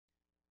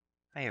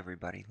Hi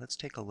everybody, let's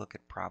take a look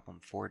at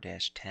problem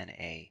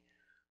 4-10A,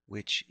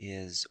 which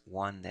is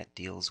one that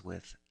deals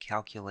with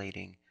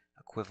calculating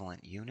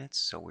equivalent units.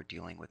 So we're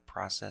dealing with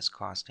process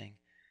costing,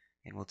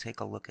 and we'll take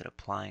a look at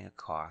applying the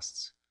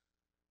costs,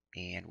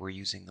 and we're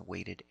using the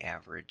weighted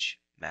average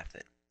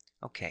method.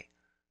 Okay,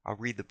 I'll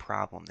read the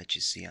problem that you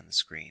see on the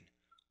screen.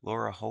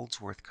 Laura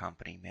Holdsworth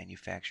Company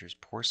manufactures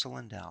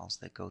porcelain dolls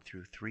that go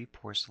through 3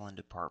 porcelain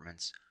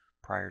departments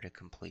prior to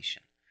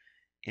completion.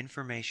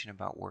 Information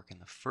about work in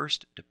the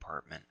first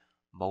department,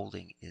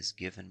 molding, is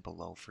given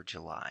below for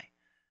July.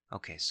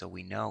 Okay, so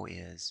we know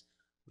is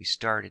we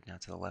started, now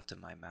to the left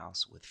of my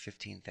mouse, with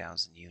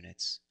 15,000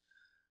 units.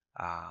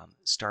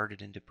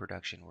 Started into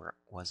production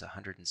was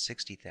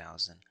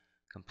 160,000.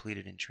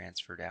 Completed and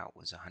transferred out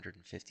was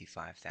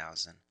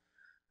 155,000.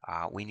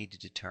 We need to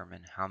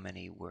determine how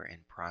many were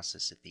in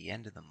process at the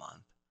end of the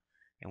month.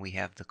 And we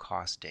have the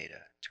cost data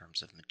in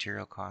terms of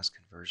material cost,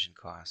 conversion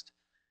cost,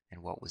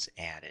 and what was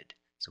added.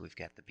 So we've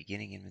got the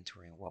beginning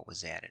inventory and what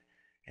was added.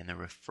 And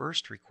the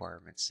first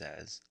requirement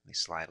says, let me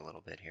slide a little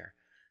bit here,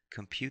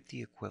 compute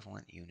the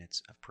equivalent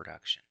units of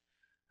production.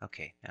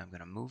 Okay, now I'm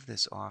going to move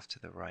this off to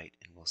the right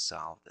and we'll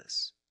solve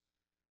this.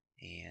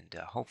 And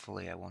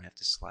hopefully I won't have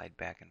to slide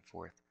back and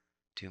forth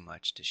too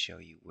much to show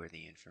you where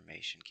the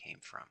information came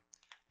from.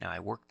 Now I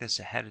worked this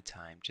ahead of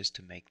time just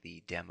to make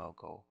the demo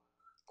go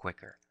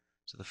quicker.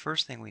 So the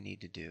first thing we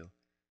need to do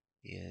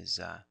is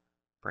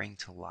bring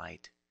to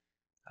light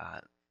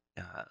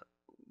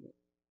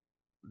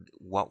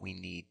what we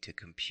need to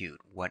compute,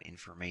 what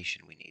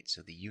information we need.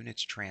 So the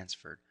units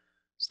transferred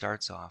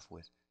starts off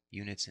with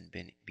units in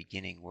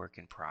beginning work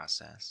in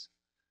process.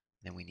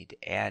 Then we need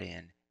to add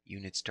in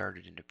units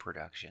started into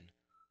production,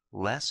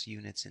 less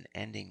units in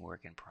ending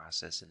work in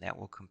process, and that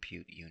will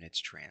compute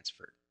units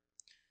transferred.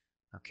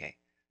 Okay,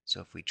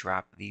 so if we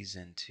drop these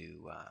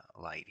into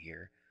light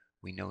here,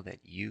 we know that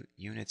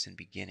units in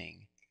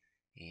beginning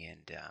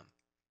and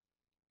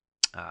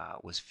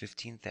was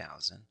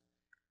 15,000.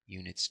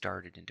 Units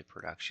started into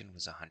production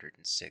was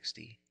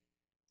 160.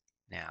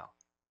 Now,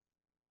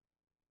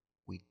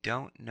 we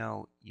don't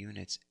know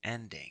units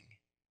ending,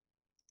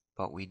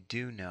 but we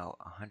do know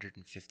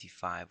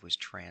 155 was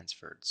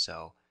transferred.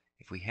 So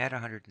if we had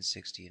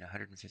 160 and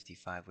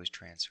 155 was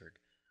transferred,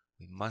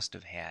 we must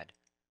have had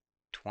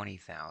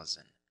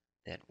 20,000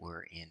 that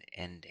were in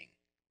ending.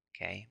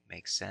 Okay,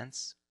 makes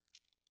sense?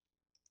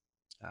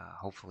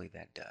 Hopefully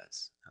that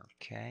does.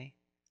 Okay,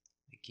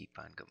 we keep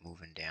on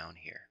moving down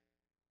here.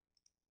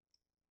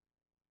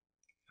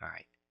 All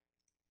right,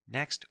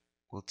 next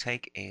we'll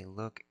take a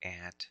look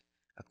at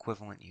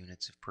equivalent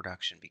units of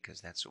production because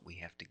that's what we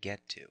have to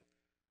get to.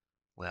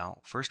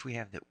 Well, first we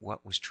have that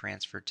what was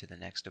transferred to the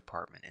next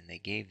department, and they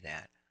gave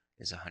that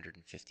as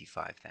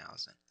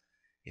 155,000.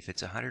 If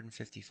it's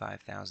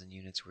 155,000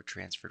 units were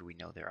transferred, we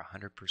know they're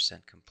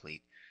 100%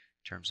 complete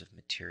in terms of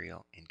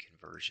material and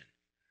conversion.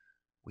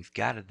 We've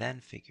got to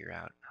then figure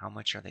out how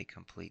much are they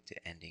complete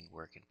to ending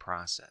work in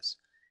process.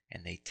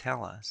 And they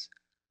tell us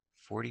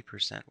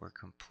 40% were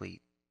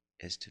complete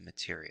as to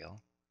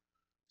material.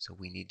 So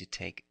we need to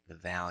take the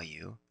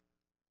value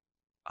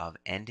of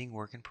ending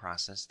work in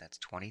process, that's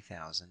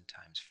 20,000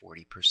 times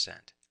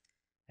 40%.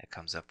 That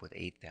comes up with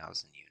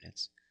 8,000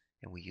 units.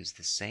 And we use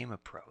the same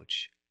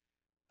approach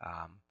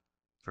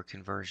for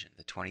conversion,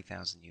 the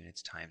 20,000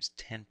 units times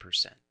 10%.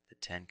 The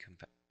 10%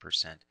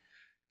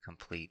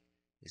 complete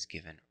is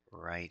given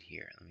right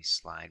here. Let me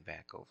slide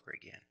back over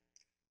again.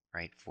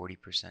 Right,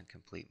 40%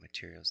 complete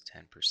materials,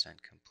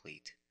 10%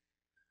 complete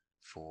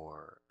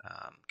for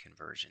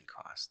conversion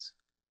costs.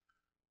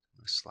 I'm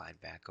going to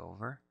slide back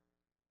over.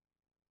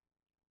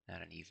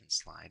 Not an even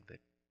slide, but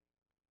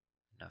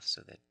enough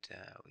so that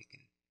we can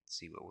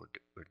see what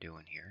we're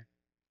doing here.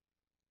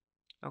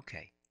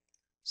 Okay,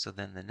 so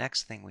then the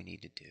next thing we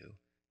need to do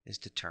is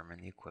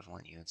determine the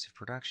equivalent units of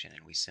production,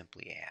 and we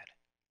simply add.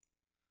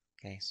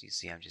 Okay, so you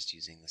see I'm just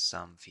using the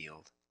sum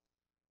field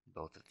in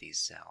both of these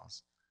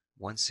cells.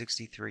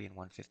 163 and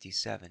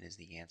 157 is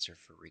the answer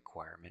for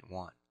requirement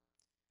 1.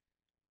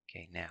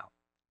 Okay, now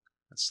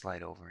let's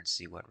slide over and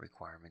see what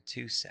requirement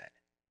 2 said.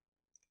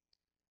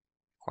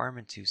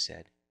 Requirement 2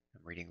 said,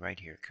 I'm reading right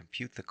here,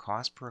 compute the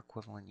cost per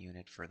equivalent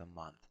unit for the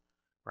month.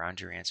 Round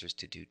your answers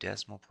to 2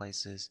 decimal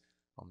places,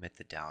 omit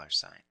the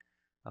 $sign.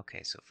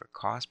 Okay, so for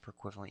cost per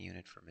equivalent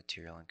unit for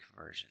material and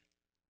conversion,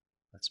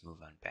 let's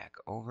move on back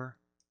over.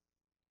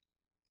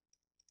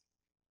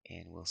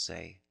 And we'll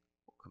say,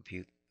 we'll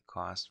compute the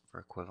cost for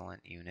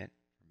equivalent unit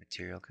for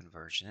material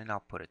conversion, and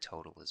I'll put a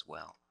total as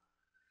well.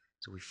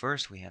 So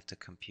first we have to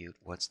compute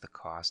what's the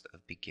cost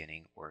of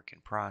beginning work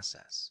in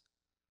process.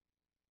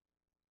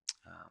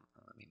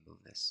 Let me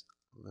move this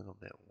a little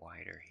bit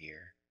wider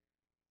here.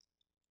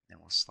 Then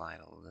we'll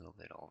slide a little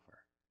bit over.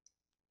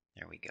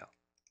 There we go.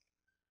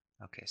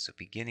 Okay, so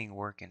beginning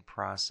work in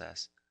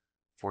process,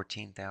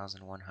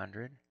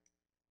 14,100,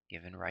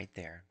 given right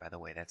there. By the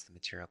way, that's the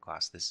material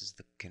cost. This is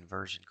the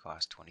conversion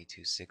cost,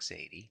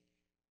 22,680.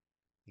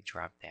 We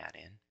drop that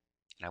in.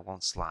 And I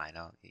won't slide.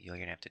 You're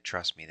going to have to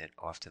trust me that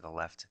off to the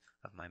left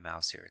of my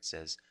mouse here it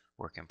says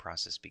work in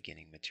process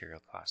beginning,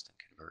 material cost, and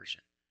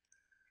conversion.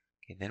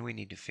 Okay, then we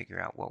need to figure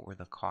out what were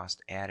the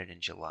costs added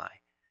in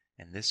July.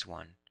 And this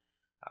one,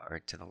 or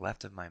to the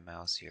left of my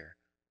mouse here,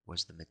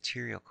 was the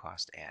material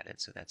cost added,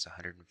 so that's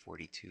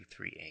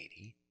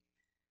 142,380.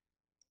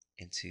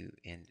 And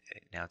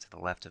now to the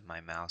left of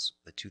my mouse,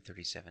 the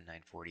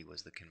 237,940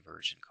 was the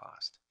conversion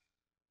cost.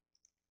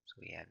 So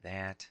we add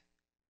that.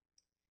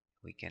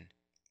 We can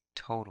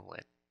total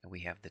it, and we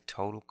have the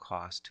total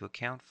cost to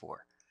account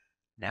for.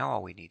 Now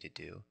all we need to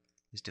do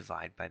is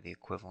divide by the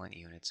equivalent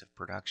units of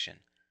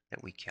production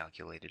that we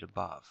calculated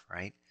above,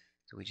 right?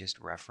 So we just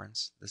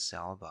reference the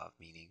cell above,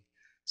 meaning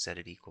set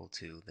it equal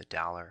to the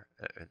dollar,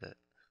 or the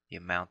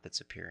amount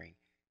that's appearing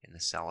in the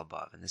cell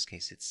above. In this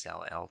case, it's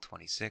cell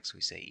L26.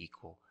 We say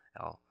equal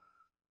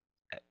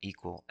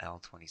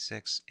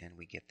L26, and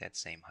we get that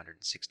same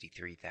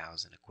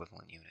 163,000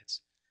 equivalent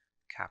units.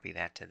 Copy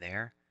that to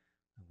there.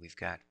 We've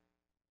got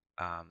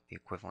the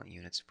equivalent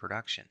units of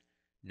production.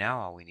 Now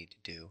all we need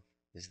to do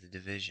is the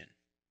division.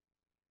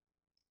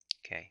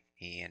 Okay,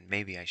 and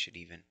maybe I should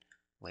even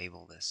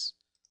label this,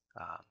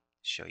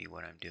 show you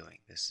what I'm doing.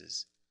 This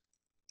is,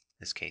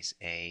 in this case,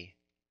 A.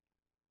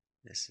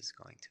 This is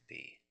going to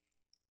be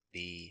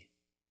B.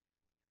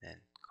 Then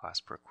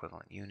cost per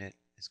equivalent unit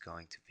is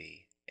going to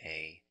be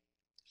A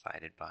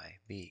divided by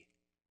B,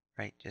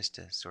 right? Just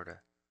to sort of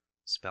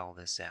spell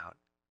this out.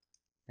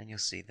 Then you'll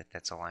see that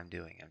that's all I'm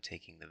doing. I'm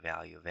taking the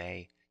value of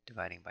A,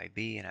 dividing by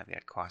B, and I've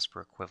got cost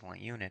per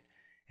equivalent unit,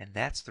 and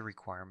that's the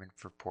requirement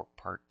for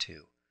part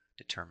 2.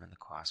 Determine the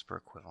cost per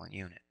equivalent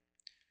unit.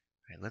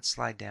 All right, let's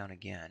slide down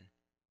again.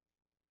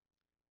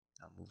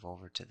 I'll move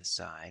over to the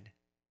side,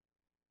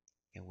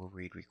 and we'll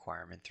read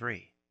requirement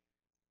 3.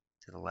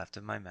 To the left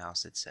of my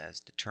mouse it says,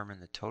 determine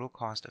the total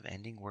cost of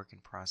ending work in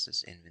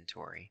process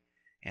inventory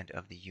and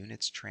of the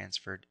units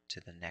transferred to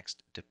the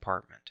next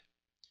department.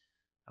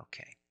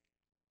 Okay.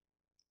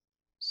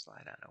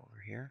 Slide on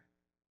over here.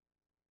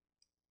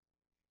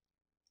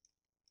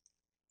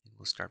 And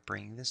we'll start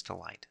bringing this to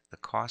light. The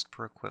cost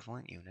per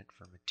equivalent unit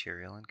for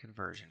material and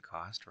conversion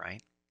cost,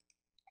 right?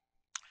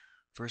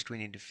 First we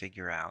need to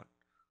figure out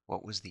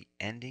what was the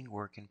ending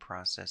work in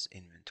process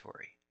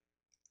inventory.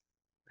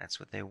 That's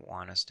what they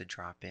want us to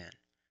drop in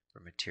for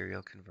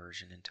material,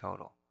 conversion, and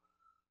total.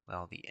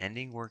 Well, the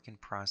ending work in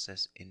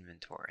process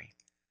inventory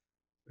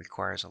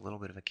requires a little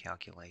bit of a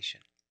calculation.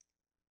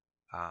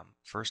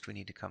 First we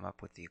need to come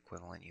up with the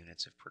equivalent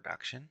units of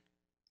production.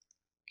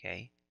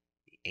 Okay,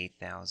 the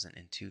 8,000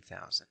 and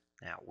 2,000.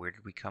 Now, where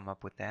did we come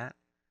up with that?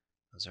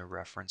 Those are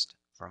referenced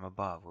from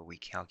above, where we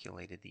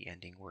calculated the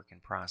ending work in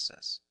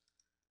process.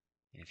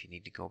 And if you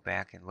need to go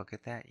back and look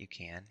at that, you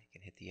can. You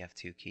can hit the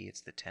F2 key.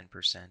 It's the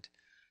 10%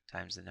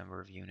 times the number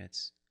of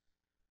units,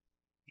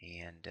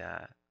 and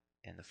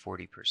the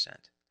 40%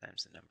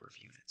 times the number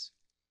of units.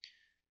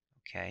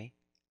 Okay,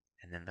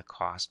 and then the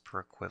cost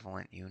per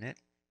equivalent unit,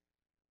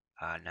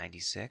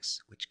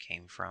 96, which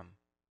came from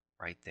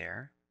right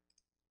there.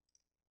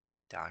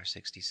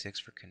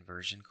 $1.66 for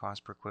conversion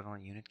cost per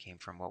equivalent unit came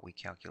from what we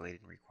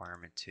calculated in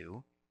requirement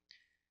 2.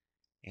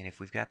 And if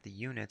we've got the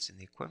units and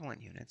the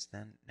equivalent units,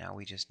 then now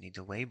we just need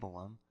to label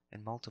them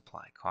and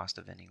multiply. Cost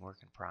of ending work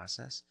in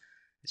process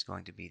is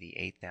going to be the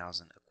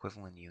 8,000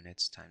 equivalent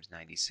units times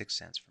 96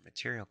 cents for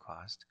material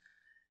cost,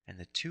 and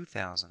the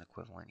 2,000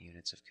 equivalent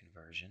units of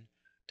conversion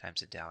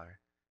times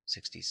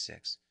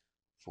 $1.66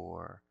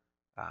 for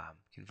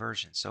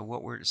conversion. So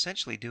what we're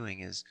essentially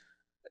doing is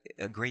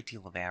a great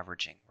deal of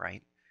averaging,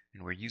 right?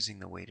 And we're using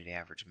the weighted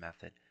average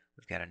method.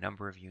 We've got a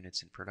number of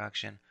units in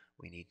production.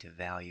 We need to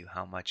value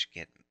how much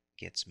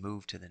gets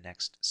moved to the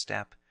next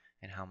step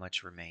and how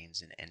much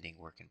remains in ending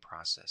work in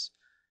process.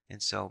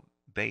 And so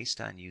based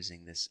on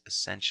using this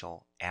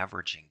essential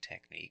averaging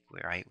technique,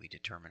 right, we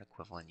determine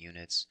equivalent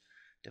units,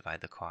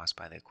 divide the cost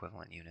by the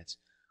equivalent units,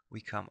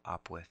 we come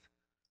up with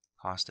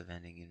cost of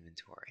ending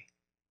inventory.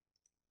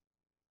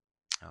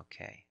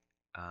 Okay,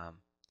 and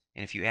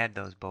if you add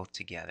those both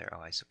together,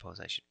 I suppose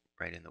I should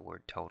write in the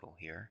word total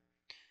here,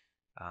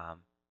 and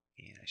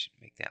I should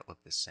make that look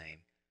the same.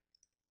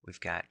 We've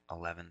got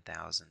 $11,000.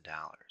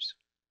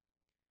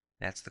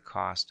 That's the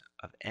cost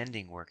of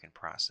ending work in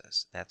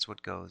process. That's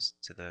what goes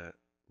to the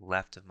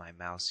left of my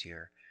mouse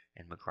here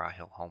in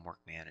McGraw-Hill Homework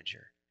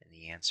Manager in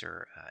the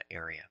answer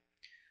area.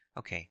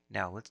 Okay,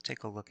 now let's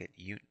take a look at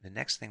the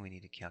next thing we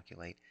need to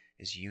calculate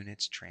is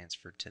units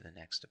transferred to the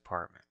next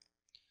department.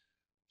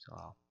 So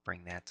I'll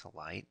bring that to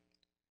light,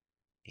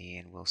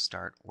 and we'll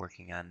start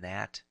working on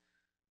that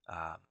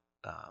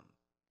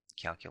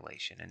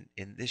calculation.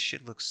 And this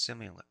should look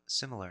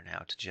similar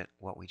now to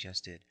what we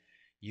just did.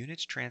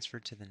 Units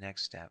transferred to the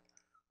next step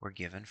were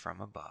given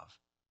from above,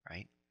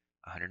 right?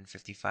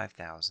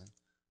 155,000,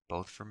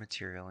 both for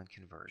material and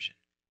conversion.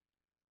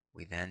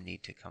 We then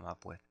need to come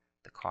up with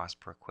the cost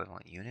per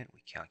equivalent unit.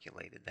 We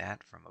calculated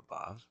that from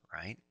above,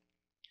 right?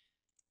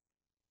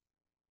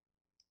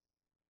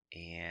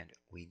 And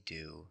we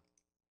do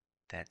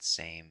that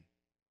same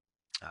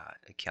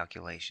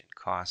calculation.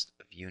 Cost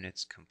of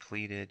units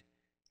completed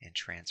and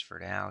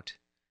transferred out.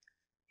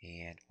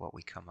 And what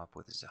we come up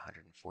with is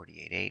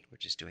 148.8. We're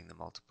just doing the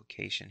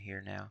multiplication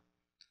here now.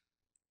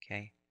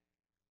 Okay,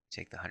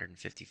 take the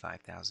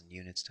 155,000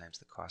 units times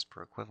the cost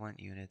per equivalent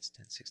units,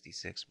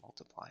 1066,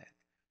 multiply it.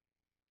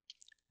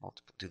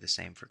 Do the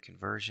same for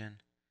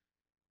conversion,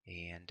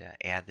 and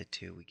add the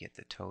two, we get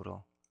the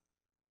total.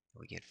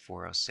 We get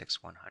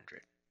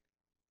 406,100.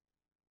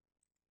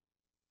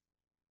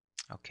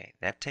 Okay,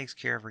 that takes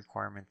care of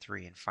requirement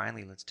 3, and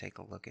finally let's take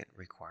a look at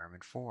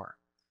requirement 4.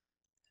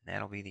 And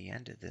that'll be the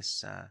end of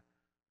this,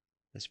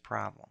 this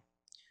problem.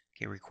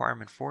 Okay,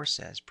 requirement 4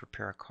 says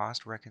prepare a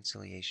cost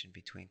reconciliation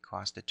between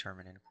cost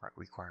determined in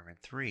requirement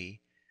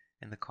 3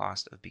 and the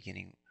cost of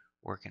beginning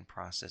work in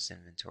process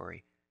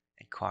inventory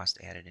and cost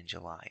added in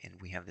July.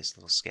 And we have this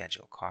little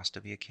schedule: cost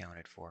to be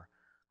accounted for,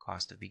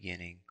 cost of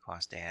beginning,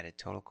 cost added,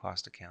 total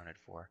cost accounted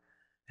for.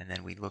 And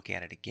then we look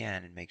at it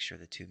again and make sure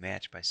the two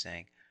match by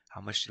saying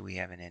how much did we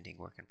have in ending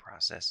work in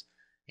process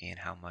and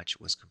how much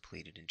was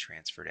completed and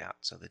transferred out.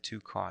 So the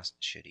two costs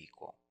should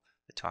equal.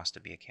 The cost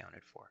to be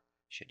accounted for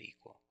should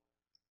equal.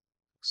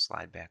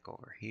 Slide back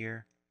over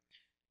here,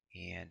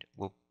 and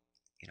we'll,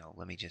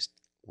 let me just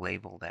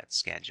label that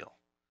schedule,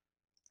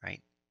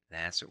 right?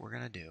 That's what we're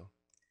going to do.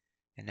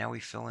 And now we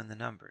fill in the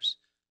numbers.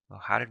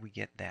 Well, how did we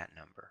get that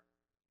number?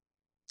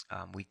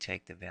 We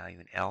take the value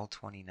in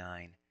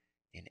L29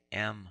 and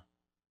M29.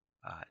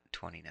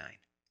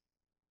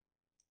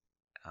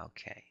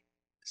 Okay,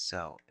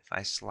 so if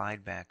I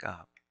slide back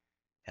up,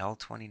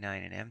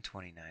 L29 and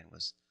M29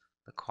 was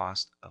the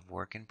cost of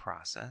work in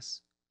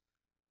process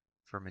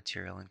for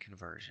material and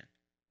conversion.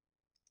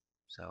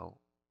 So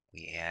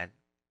we add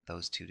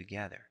those two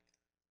together.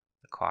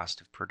 The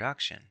cost of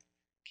production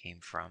came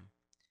from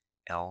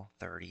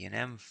L30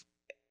 and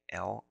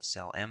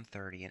cell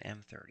M30 and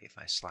M30. If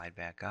I slide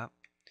back up,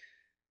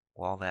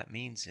 all that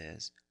means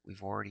is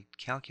we've already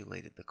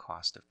calculated the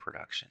cost of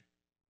production.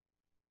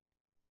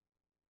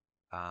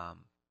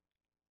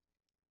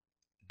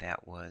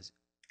 That was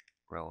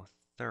row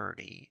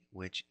 30,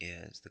 which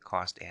is the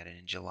cost added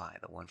in July,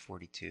 the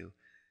 142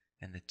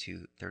 and the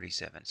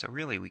 237. So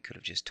really we could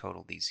have just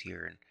totaled these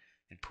here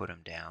and put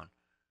them down,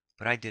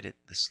 but I did it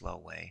the slow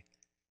way,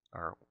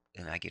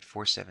 and I get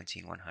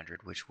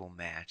 417,100, which will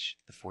match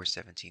the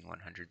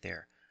 417,100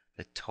 there.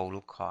 The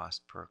total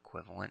cost per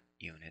equivalent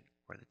unit,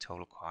 or the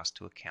total cost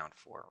to account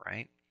for,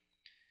 right?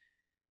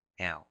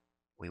 Now,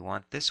 we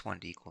want this one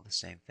to equal the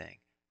same thing.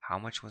 How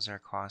much was our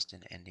cost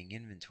in ending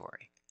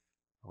inventory?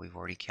 Well, we've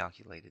already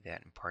calculated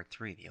that in part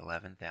 3, the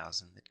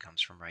 11,000 that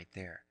comes from right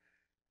there.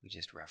 We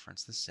just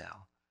reference the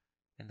cell,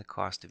 and the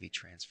cost to be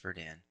transferred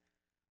in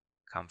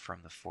come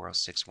from the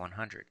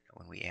 406,100.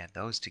 When we add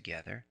those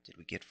together, did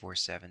we get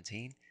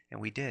 417? And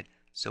we did.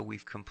 So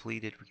we've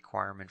completed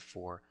requirement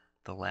 4,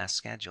 the last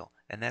schedule.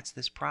 And that's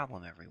this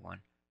problem,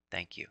 everyone.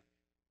 Thank you.